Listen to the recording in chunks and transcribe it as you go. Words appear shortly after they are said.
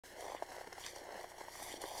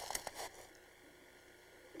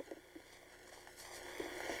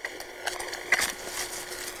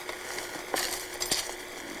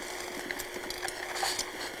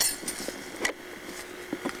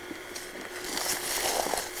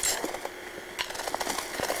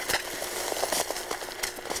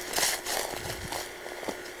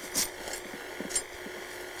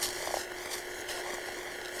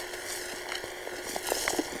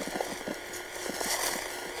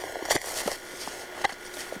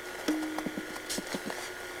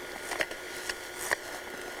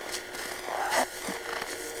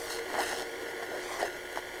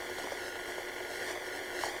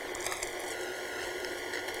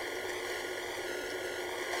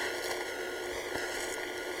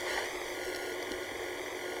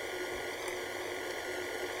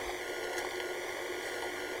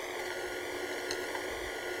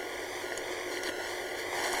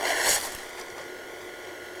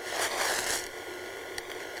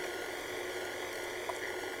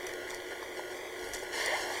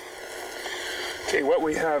Okay, what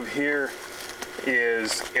we have here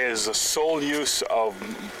is the sole use of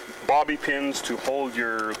bobby pins to hold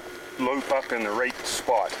your loop up in the right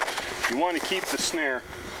spot. You want to keep the snare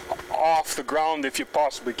off the ground if you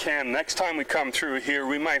possibly can. Next time we come through here,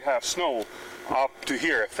 we might have snow up to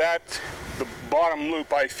here. If the bottom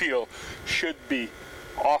loop, I feel, should be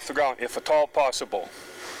off the ground, if at all possible.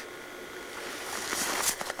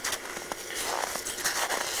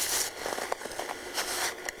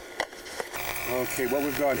 Okay, what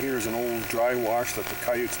we've got here is an old dry wash that the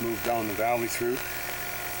coyotes moved down the valley through.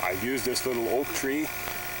 I've used this little oak tree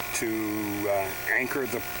to anchor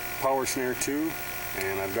the power snare to,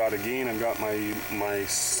 and I've got my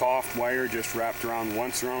soft wire just wrapped around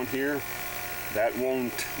once around here. That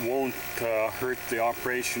won't hurt the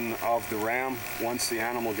operation of the ram. Once the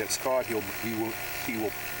animal gets caught, he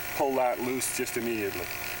will pull that loose just immediately.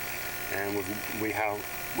 And we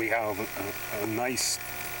have a nice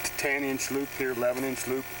 10-inch loop here, 11-inch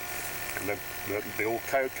loop, and the old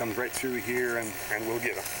coyote comes right through here, and we'll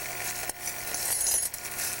get him.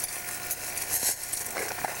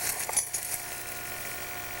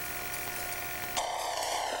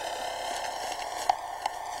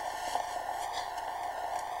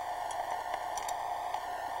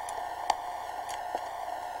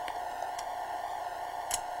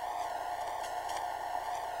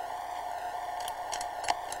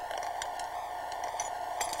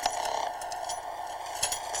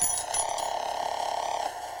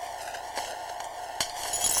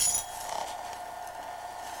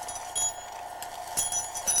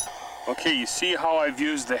 Okay, you see how I've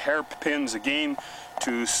used the hairpins again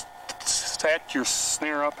to set your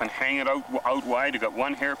snare up and hang it out wide. I've got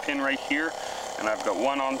one hairpin right here, and I've got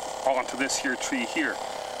one onto this here tree here.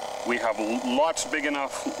 We have lots big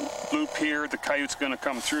enough loop here. The coyote's going to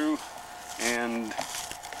come through, and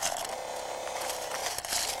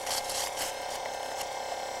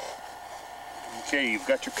okay, you've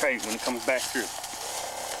got your coyote when it comes back through.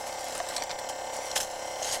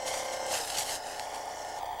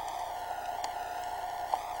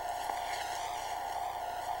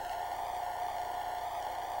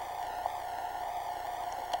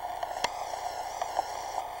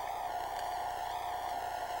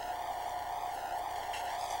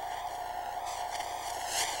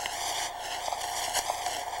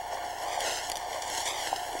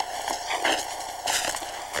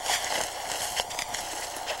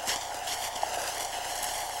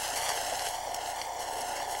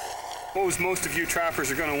 Suppose most of you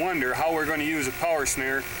trappers are going to wonder how we're going to use a power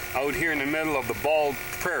snare out here in the middle of the bald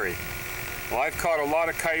prairie. Well, I've caught a lot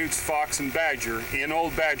of coyotes, fox, and badger in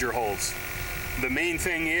old badger holes. The main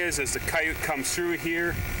thing is, as the coyote comes through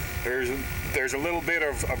here, there's a little bit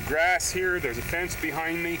of grass here, there's a fence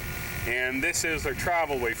behind me, and this is their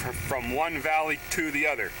travel way from one valley to the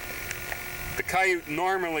other. The coyote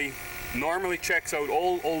normally checks out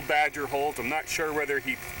old badger holes. I'm not sure whether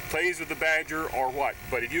he plays with the badger or what,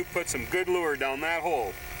 but if you put some good lure down that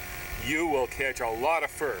hole, you will catch a lot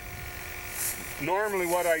of fur. Normally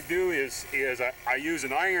what I do is I use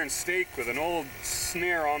an iron stake with an old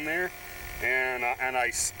snare on there, and I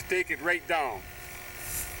stake it right down.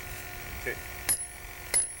 Okay.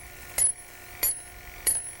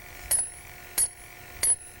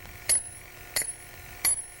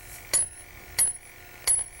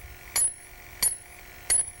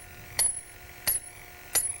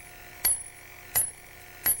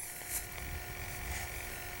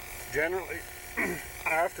 Generally,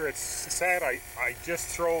 after it's set, I just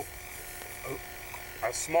throw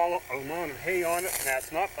a small amount of hay on it, and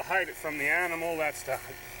that's not to hide it from the animal, that's to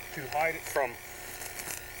hide it from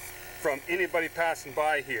anybody passing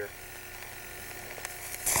by here.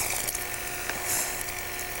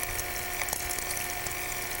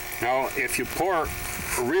 Now, if you pour a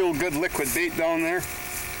real good liquid bait down there,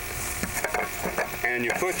 and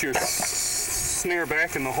you put your snare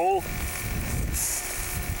back in the hole,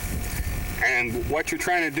 and what you're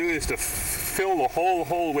trying to do is to fill the whole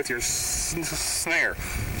hole with your snare.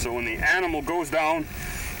 So when the animal goes down,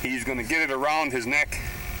 he's going to get it around his neck,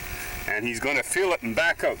 and he's going to feel it and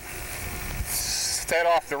back out. Set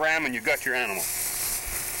off the ram, and you've got your animal.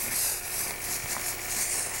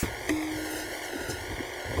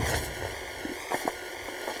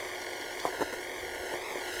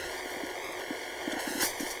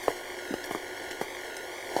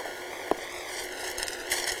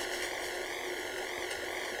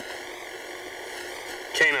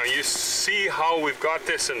 Okay, now you see how we've got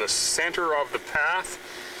this in the center of the path.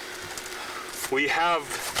 We have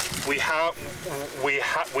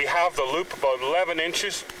the loop about 11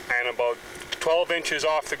 inches and about 12 inches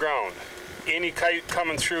off the ground. Any coyote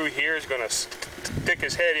coming through here is going to stick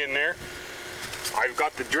his head in there. I've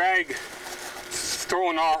got the drag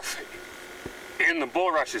thrown off in the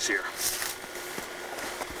bulrushes here.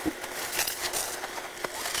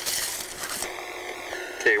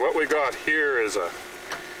 Okay, what we got here is a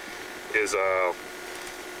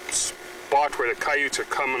spot where the coyotes are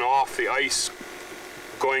coming off the ice,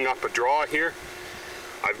 going up a draw here.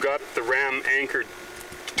 I've got the ram anchored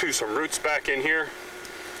to some roots back in here.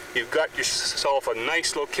 You've got yourself a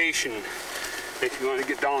nice location if you want to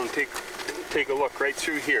get down and take a look right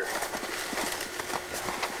through here.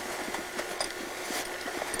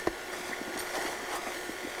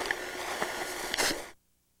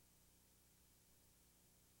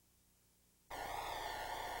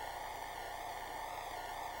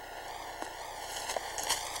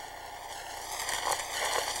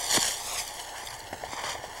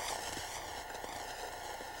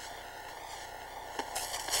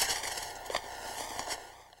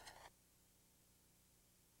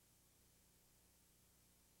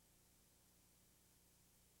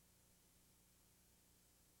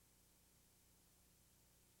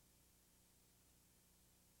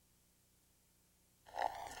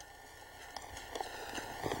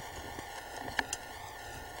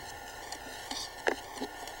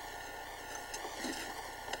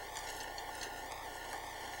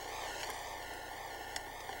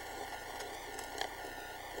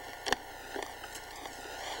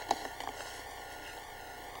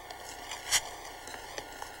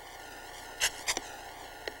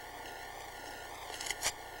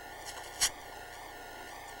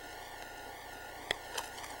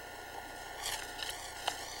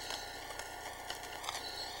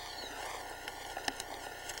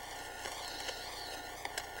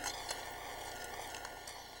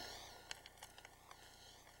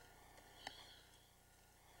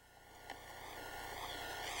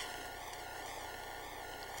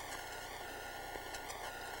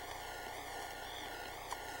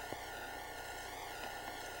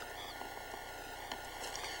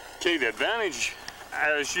 Okay, the advantage,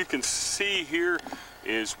 as you can see here,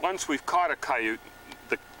 is once we've caught a coyote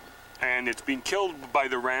and it's been killed by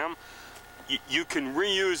the ram, you can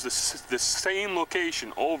reuse the same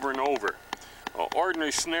location over and over.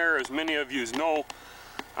 Ordinary snare, as many of you know,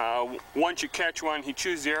 once you catch one, he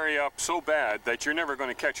chews the area up so bad that you're never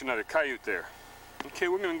going to catch another coyote there. Okay,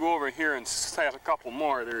 we're going to go over here and set a couple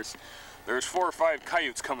more. There's 4 or 5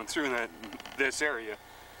 coyotes coming through this area,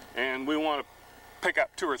 and we want to pick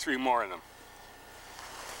up 2 or 3 more of them.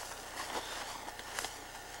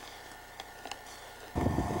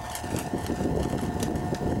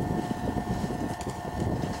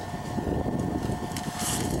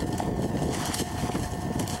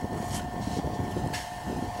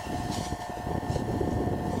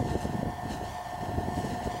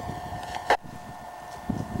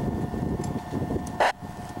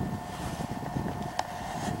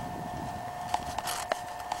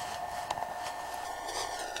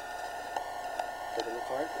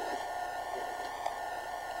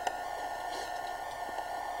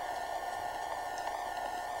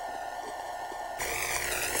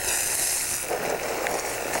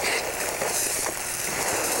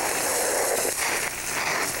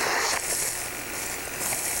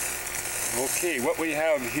 Okay, what we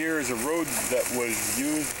have here is a road that was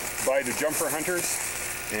used by the jumper hunters,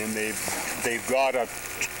 and they've got a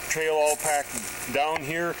trail all packed down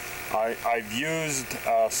here. I've used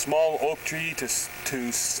a small oak tree to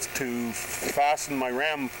fasten my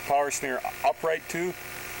ram power snare upright to,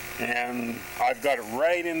 and I've got it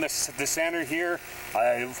right in the center here.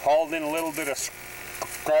 I've hauled in a little bit of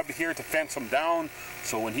scrub here to fence him down,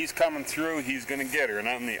 so when he's coming through, he's going to get her. And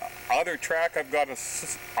on the other track, I've got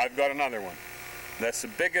another one. That's the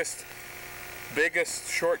biggest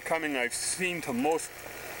shortcoming I've seen to most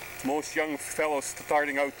young fellows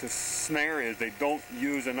starting out to snare is they don't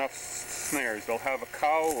use enough snares. They'll have a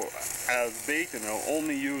cow as bait and they'll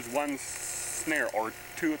only use 1 snare or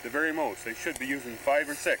 2 at the very most. They should be using 5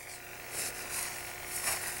 or 6.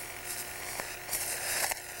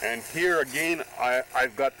 And here again,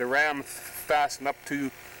 I've got the ram fastened up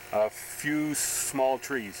to a few small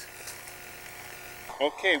trees.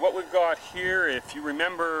 Okay, what we've got here, if you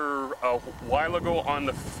remember a while ago on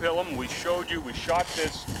the film, we showed you, we shot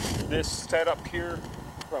this setup here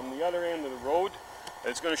from the other end of the road.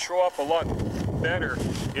 It's going to show up a lot better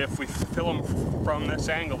if we film from this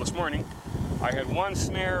angle this morning. I had 1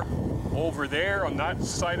 snare over there on that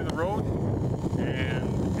side of the road,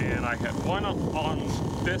 and I had 1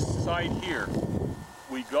 on this side here.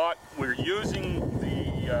 We're using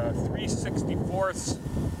the 3/64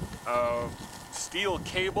 steel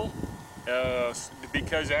cable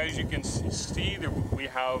because, as you can see, we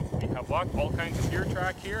have all kinds of deer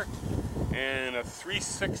track here, and a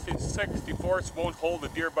 3/64 won't hold the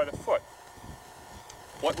deer by the foot.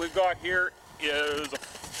 What we've got here is a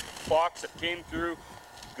fox that came through,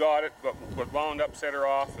 got it, but wound up, set her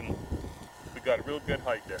off, and we got a real good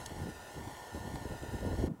height there.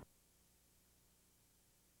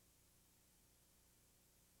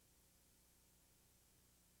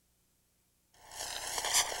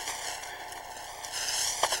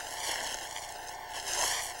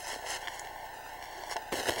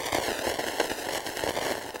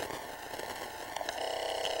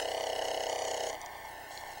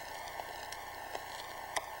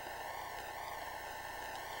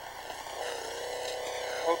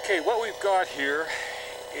 Okay, what we've got here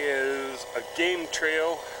is a game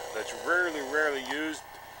trail that's rarely used.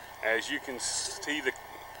 As you can see,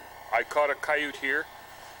 I caught a coyote here.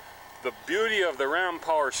 The beauty of the ram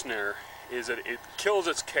power snare is that it kills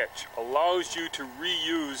its catch, allows you to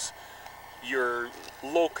reuse your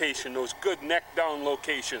location, those good neck down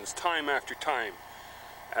locations, time after time.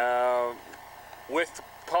 With the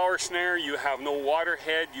power snare, you have no water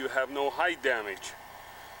head, you have no hide damage.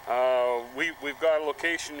 We've got a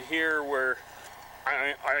location here where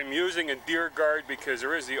I'm using a deer guard because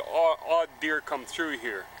there is the odd deer come through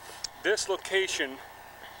here. This location,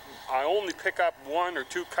 I only pick up 1 or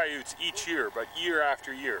 2 coyotes each year, but year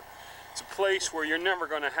after year. It's a place where you're never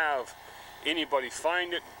going to have anybody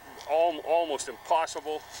find it, almost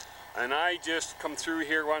impossible. And I just come through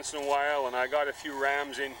here once in a while, and I got a few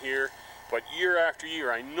rams in here. But year after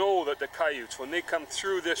year, I know that the coyotes, when they come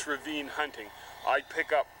through this ravine hunting, I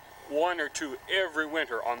pick up 1 or 2 every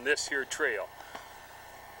winter on this here trail.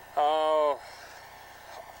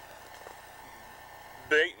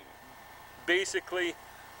 Basically,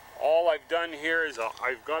 all I've done here is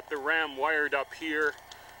I've got the ram wired up here.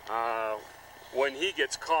 When he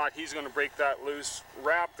gets caught, he's going to break that loose.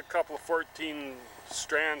 Wrapped a couple of 14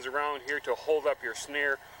 strands around here to hold up your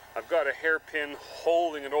snare. I've got a hairpin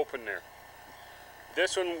holding it open there.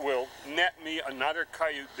 This one will net me another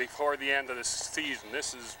coyote before the end of the season.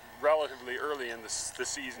 This is relatively early in the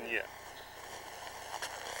season yet.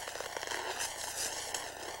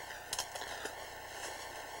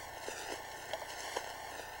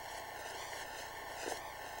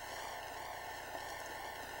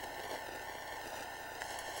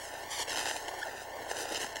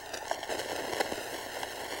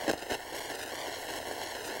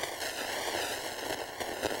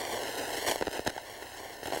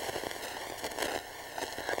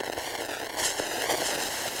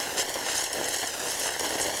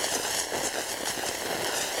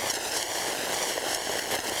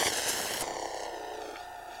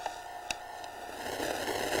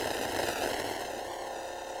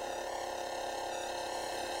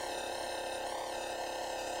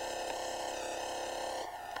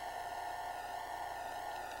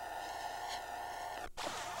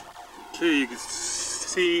 Okay, you can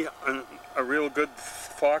see a real good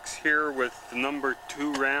fox here with the number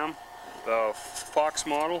 2 ram, the fox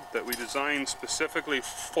model that we designed specifically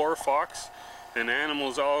for fox and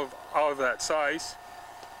animals of that size.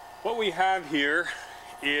 What we have here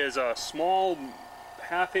is a small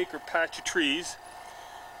half-acre patch of trees.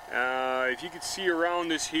 If you can see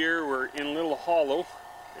around us here, we're in a little hollow,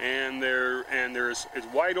 and there's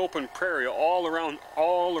wide open prairie all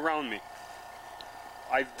around me.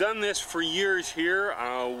 I've done this for years here.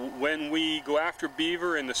 When we go after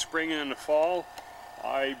beaver in the spring and in the fall,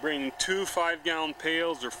 I bring 2 5-gallon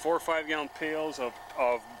pails or 4 5-gallon pails of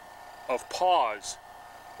paws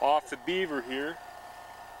off the beaver here,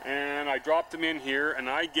 and I drop them in here, and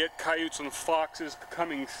I get coyotes and foxes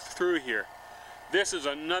coming through here. This is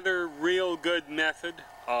another real good method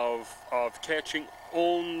of catching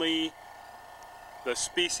only the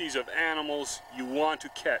species of animals you want to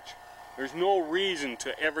catch. There's no reason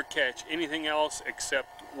to ever catch anything else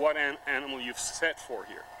except what animal you've set for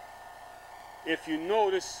here. If you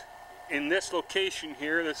notice in this location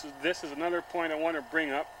here, this is another point I want to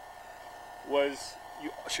bring up, was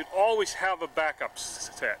you should always have a backup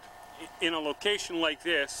set. In a location like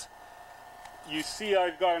this, you see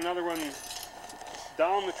I've got another one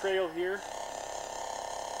down the trail here.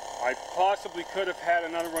 I possibly could have had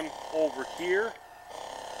another one over here.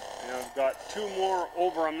 And I've got 2 more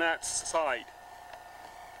over on that side.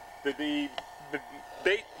 The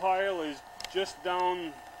bait pile is just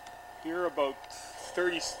down here about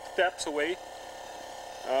 30 steps away.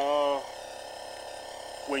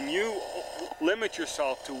 When you limit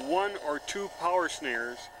yourself to 1 or 2 power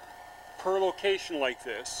snares per location like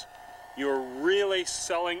this, you're really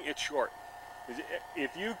selling it short.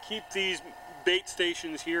 If you keep these bait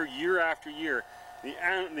stations here year after year, the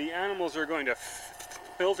animals are going to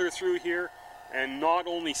filter through here, and not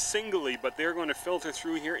only singly, but they're going to filter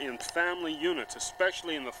through here in family units,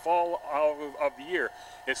 especially in the fall of the year.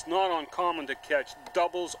 It's not uncommon to catch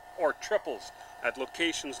doubles or triples at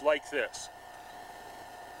locations like this.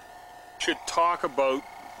 Should talk about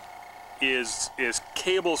is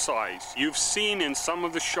cable size. You've seen in some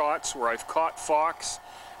of the shots where I've caught fox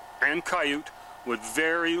and coyote with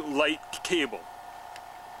very light cable.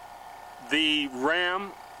 The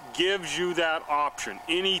ram gives you that option.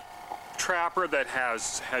 Any trapper that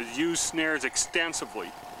has used snares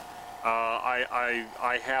extensively,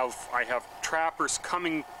 I have trappers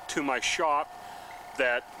coming to my shop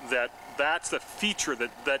that's the feature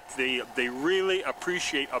that they really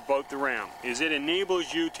appreciate about the ram, is it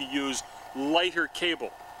enables you to use lighter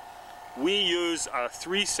cable. We use a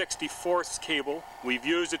 3/64 cable. We've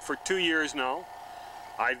used it for 2 years now.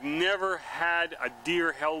 I've never had a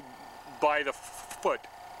deer held by the foot.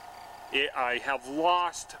 I have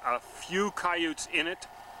lost a few coyotes in it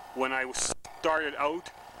when I started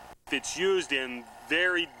out. If it's used in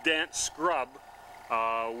very dense scrub,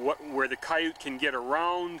 where the coyote can get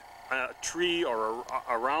around a tree or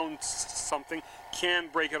around something, can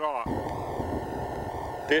break it off.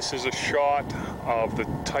 This is a shot of the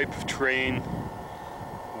type of terrain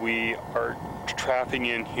we are trapping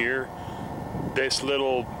in here. This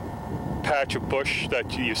little patch of bush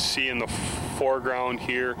that you see in the foreground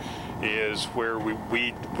here is where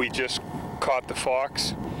we just caught the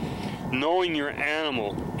fox. Knowing your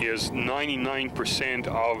animal is 99%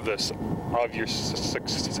 of your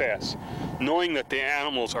success. Knowing that the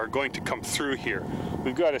animals are going to come through here.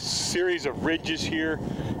 We've got a series of ridges here.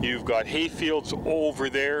 You've got hayfields over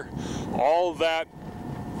there. All that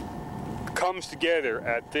comes together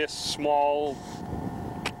at this small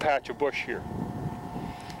patch of bush here.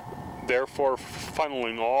 Therefore,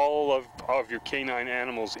 funneling all of your canine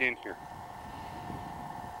animals in here.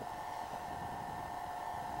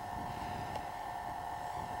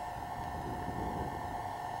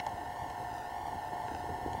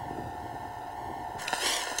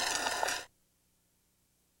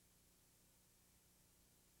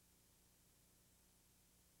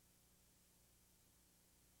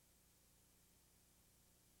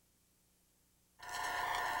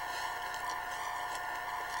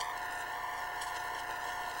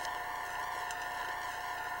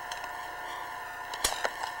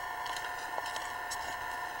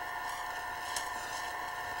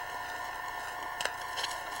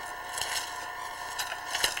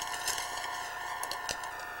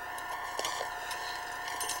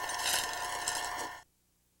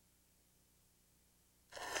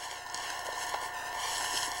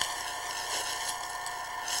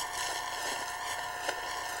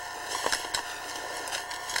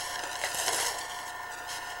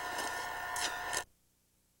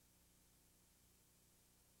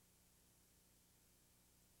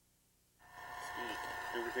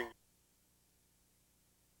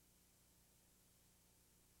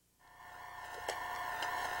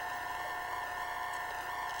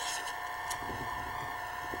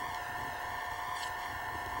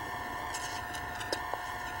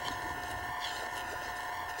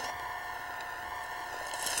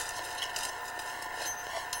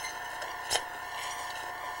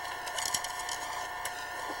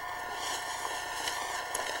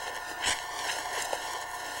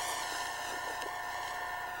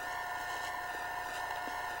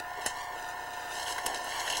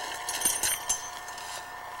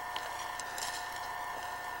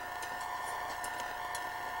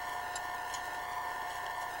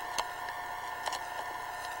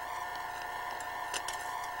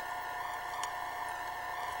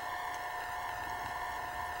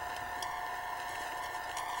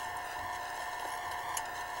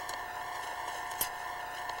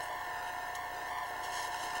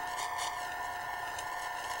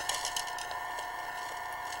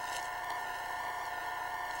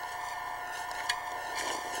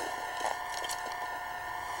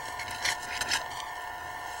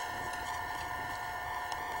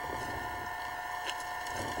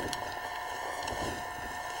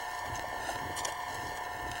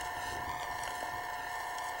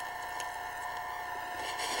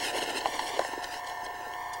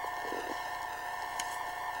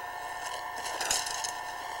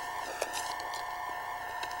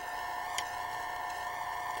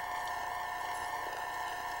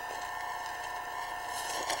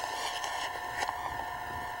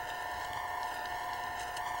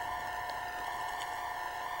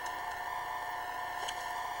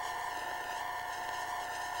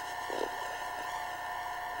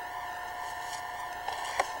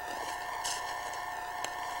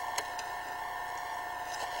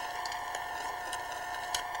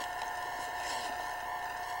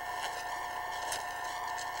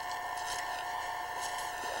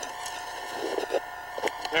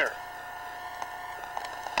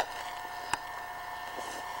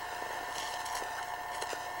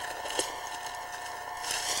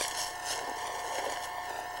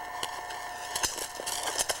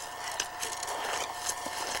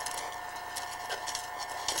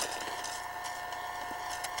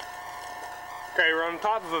 Okay, we're on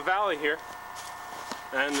top of a valley here,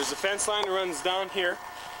 and there's a fence line that runs down here,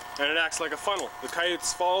 and it acts like a funnel. The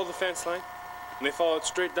coyotes follow the fence line, and they follow it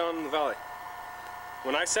straight down in the valley.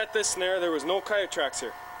 When I set this snare, there was no coyote tracks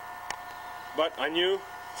here. But I knew,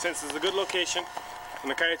 since it's a good location, and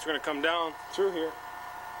the coyotes were going to come down through here,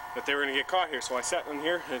 that they were going to get caught here. So I set them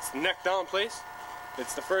here, and it's the neck down place.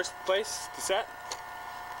 It's the first place to set.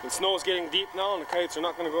 The snow is getting deep now, and the coyotes are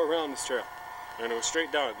not going to go around this trail. They're going to go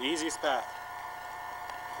straight down it, the easiest path.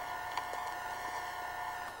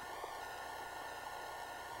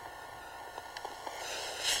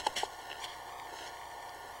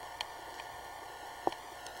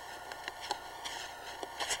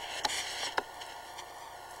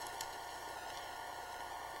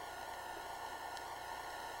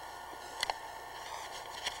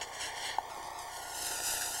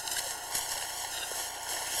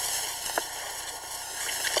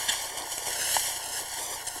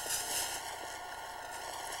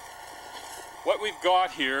 What we've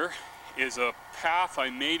got here is a path I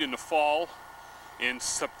made in the fall in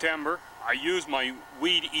September. I use my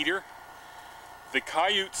weed eater. The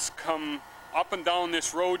coyotes come up and down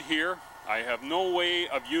this road here. I have no way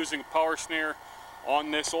of using a power snare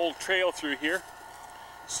on this old trail through here.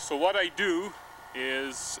 So what I do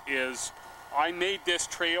is I made this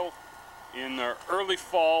trail in the early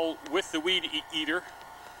fall with the weed eater.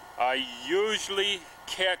 I usually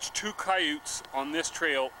catch 2 coyotes on this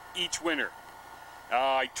trail each winter.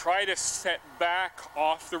 I try to set back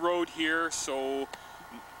off the road here so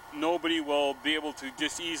nobody will be able to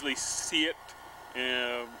just easily see it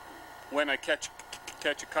when I catch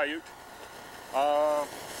a coyote.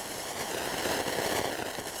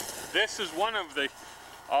 This is one of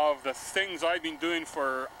the things I've been doing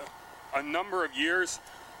for a number of years.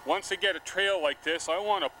 Once I get a trail like this, I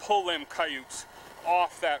want to pull them coyotes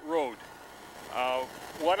off that road.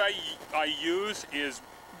 What I use is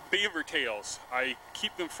beaver tails. I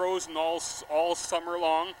keep them frozen all summer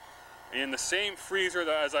long in the same freezer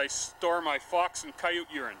as I store my fox and coyote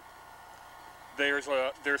urine. There's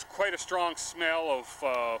quite a strong smell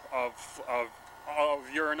of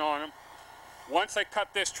urine on them. Once I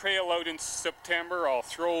cut this trail out in September, I'll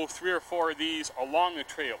throw 3 or 4 of these along the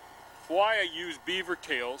trail. Why I use beaver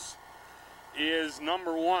tails is,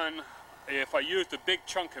 number one, if I used a big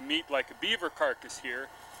chunk of meat like a beaver carcass here,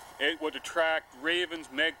 it would attract ravens,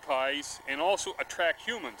 magpies, and also attract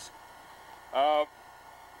humans.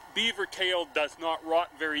 Beaver tail does not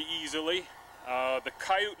rot very easily. The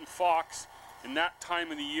coyote and fox in that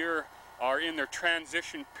time of the year are in their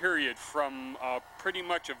transition period from pretty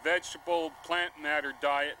much a vegetable, plant matter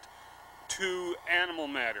diet to animal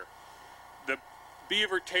matter. The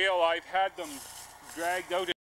beaver tail, I've had them dragged out